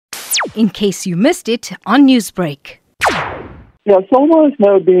in case you missed it on Newsbreak. Yeah, SALMA has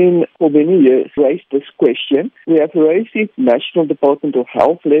now been, for many years, raised this question. We have raised it National Department of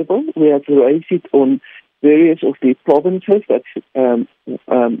Health level. We have raised it on various of the provinces that's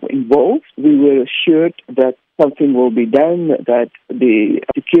involved. We were assured that something will be done, that the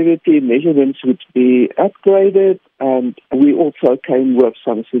security measurements would be upgraded, and we also came with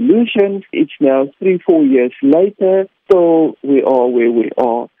some solutions. It's now 3-4 years later, so we are where we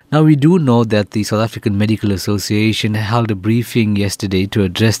are. Now, we do know that the South African Medical Association held a briefing yesterday to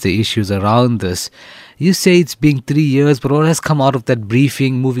address the issues around this. You say it's been 3 years, but what has come out of that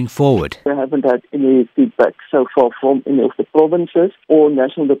briefing moving forward? We haven't had any feedback so far from any of the provinces or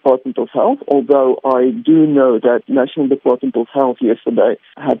National Department of Health, although I do know that National Department of Health yesterday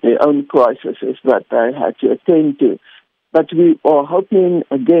had their own crises that they had to attend to. But we are hoping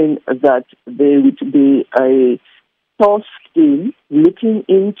again that there would be a task team looking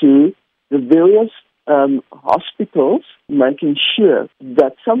into the various hospitals, making sure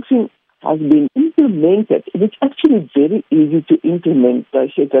that something has been implemented. And it's actually very easy to implement.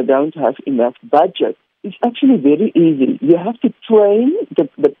 They said they don't have enough budget. It's actually very easy. You have to train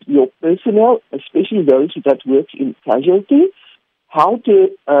your personnel, especially those that work in casualty, how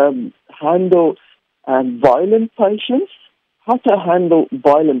to handle violent patients, how to handle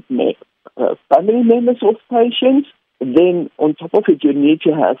violent family members of patients. Then on top of it, you need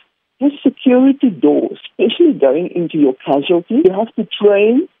to have security doors, especially going into your casualty. You have to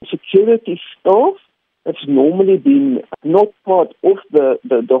train security staff that's normally been not part of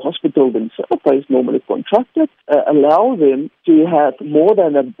the hospital themselves, but is normally contracted. Allow them to have more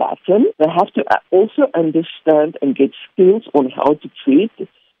than a baton. They have to also understand and get skills on how to treat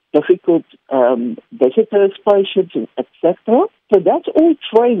difficult visitors, patients, etc. So that's all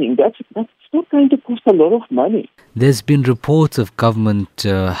training. That's not going to cost a lot of money. There's been reports of government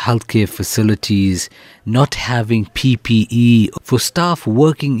healthcare facilities not having PPE for staff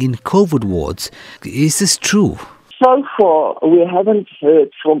working in COVID wards. Is this true? So far, we haven't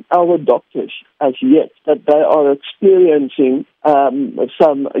heard from our doctors as yet that they are experiencing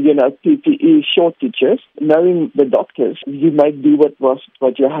some, PPE shortages. Knowing the doctors, you might do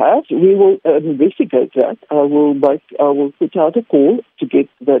what you have. We will investigate that. I will put out a call to get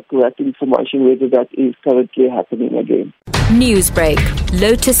the correct information whether that is currently happening again. Newsbreak,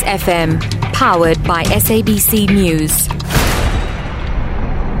 Lotus FM, powered by SABC News.